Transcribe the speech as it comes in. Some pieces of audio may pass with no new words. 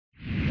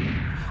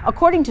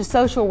According to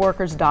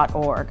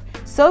socialworkers.org,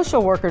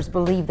 social workers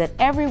believe that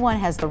everyone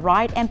has the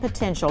right and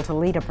potential to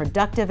lead a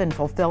productive and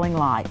fulfilling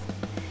life.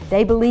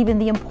 They believe in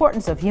the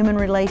importance of human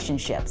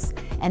relationships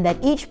and that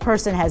each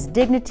person has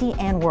dignity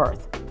and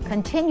worth.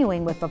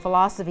 Continuing with the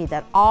philosophy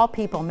that all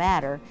people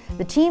matter,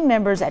 the team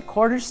members at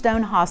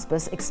Cornerstone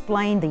Hospice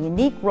explain the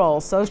unique role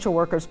social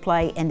workers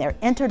play in their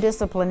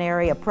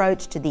interdisciplinary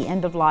approach to the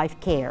end-of-life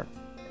care.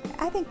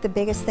 I think the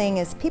biggest thing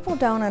is people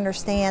don't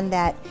understand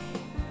that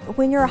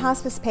when you're a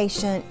hospice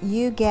patient,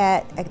 you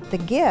get the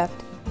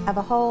gift of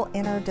a whole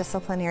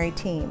interdisciplinary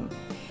team.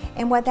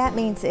 And what that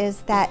means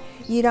is that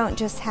you don't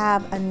just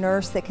have a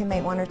nurse that can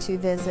make 1 or 2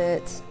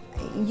 visits.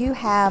 You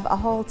have a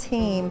whole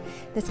team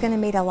that's going to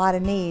meet a lot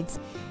of needs.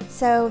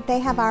 So they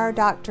have our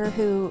doctor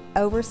who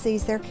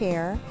oversees their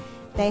care.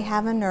 They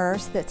have a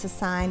nurse that's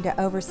assigned to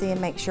oversee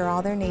and make sure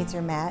all their needs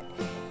are met.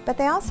 But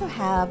they also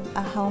have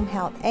a home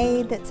health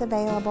aide that's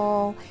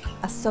available,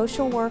 a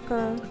social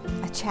worker,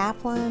 a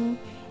chaplain,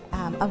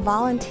 a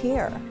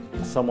volunteer.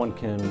 Someone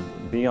can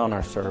be on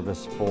our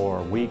service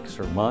for weeks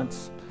or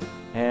months,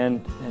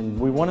 and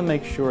we want to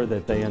make sure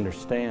that they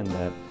understand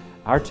that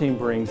our team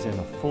brings in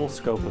a full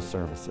scope of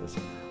services.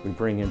 We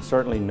bring in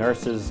certainly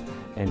nurses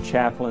and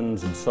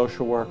chaplains and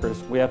social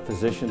workers. We have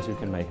physicians who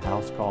can make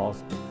house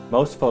calls.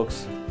 Most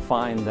folks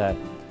find that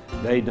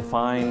they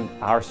define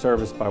our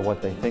service by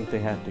what they think they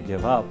have to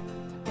give up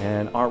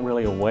and aren't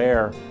really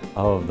aware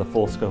of the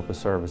full scope of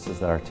services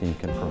that our team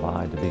can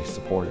provide to be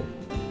supported.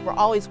 We're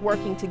always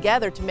working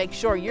together to make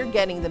sure you're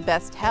getting the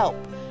best help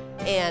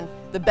and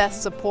the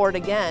best support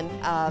again,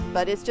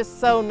 but it's just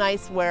so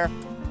nice where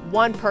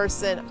one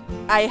person,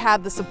 I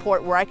have the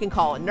support where I can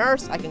call a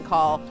nurse, I can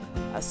call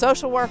a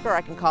social worker,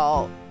 I can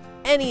call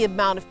any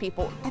amount of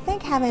people. I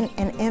think having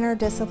an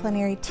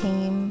interdisciplinary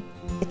team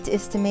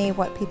is to me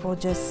what people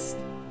just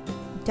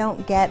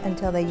don't get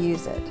until they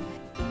use it.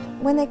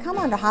 When they come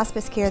onto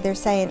hospice care, they're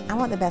saying, I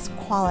want the best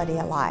quality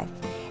of life.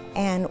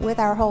 And with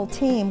our whole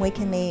team, we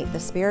can meet the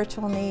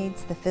spiritual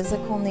needs, the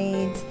physical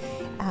needs,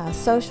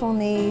 social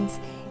needs.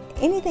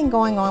 Anything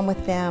going on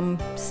with them,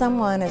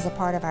 someone as a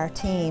part of our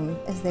team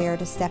is there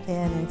to step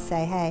in and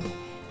say, hey,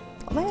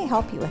 let me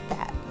help you with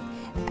that.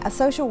 A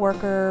social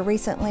worker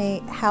recently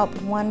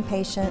helped one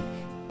patient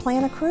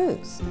plan a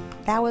cruise.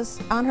 That was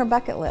on her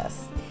bucket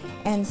list.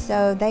 And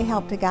so they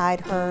helped to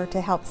guide her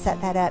to help set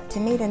that up to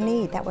meet a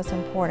need that was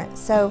important.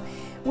 So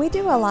we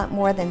do a lot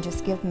more than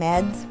just give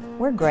meds.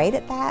 We're great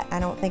at that. I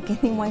don't think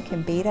anyone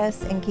can beat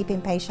us in keeping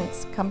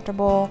patients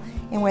comfortable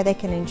and where they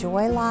can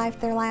enjoy life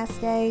their last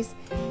days.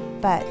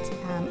 But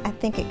I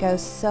think it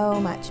goes so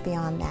much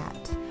beyond that.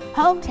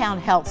 Hometown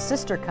Health's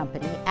sister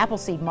company,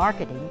 Appleseed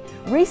Marketing,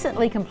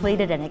 recently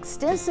completed an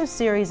extensive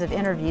series of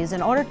interviews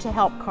in order to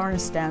help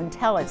Cornerstone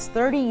tell its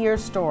 30-year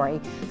story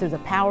through the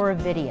power of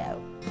video.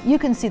 You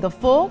can see the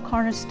full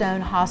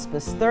Cornerstone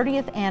Hospice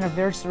 30th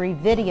anniversary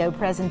video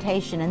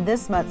presentation in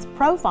this month's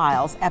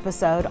Profiles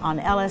episode on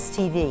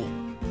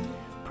LSTV.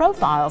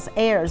 Profiles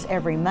airs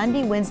every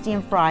Monday, Wednesday,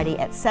 and Friday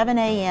at 7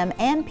 a.m.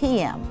 and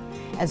p.m.,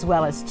 as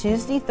well as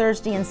Tuesday,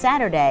 Thursday, and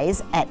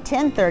Saturdays at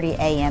 10:30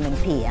 a.m. and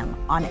p.m.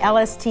 on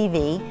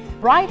LSTV,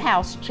 Bright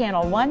House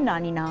Channel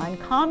 199,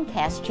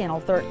 Comcast Channel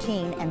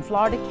 13, and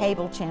Florida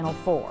Cable Channel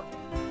 4.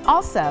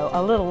 Also,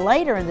 a little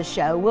later in the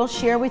show, we'll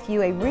share with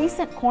you a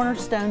recent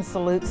Cornerstone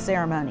Salute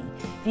ceremony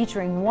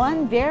featuring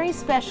one very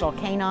special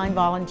canine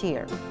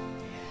volunteer.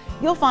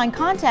 You'll find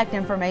contact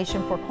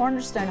information for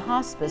Cornerstone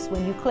Hospice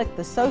when you click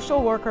the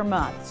Social Worker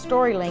Month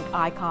story link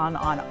icon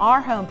on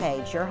our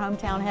homepage,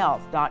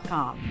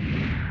 yourhometownhealth.com.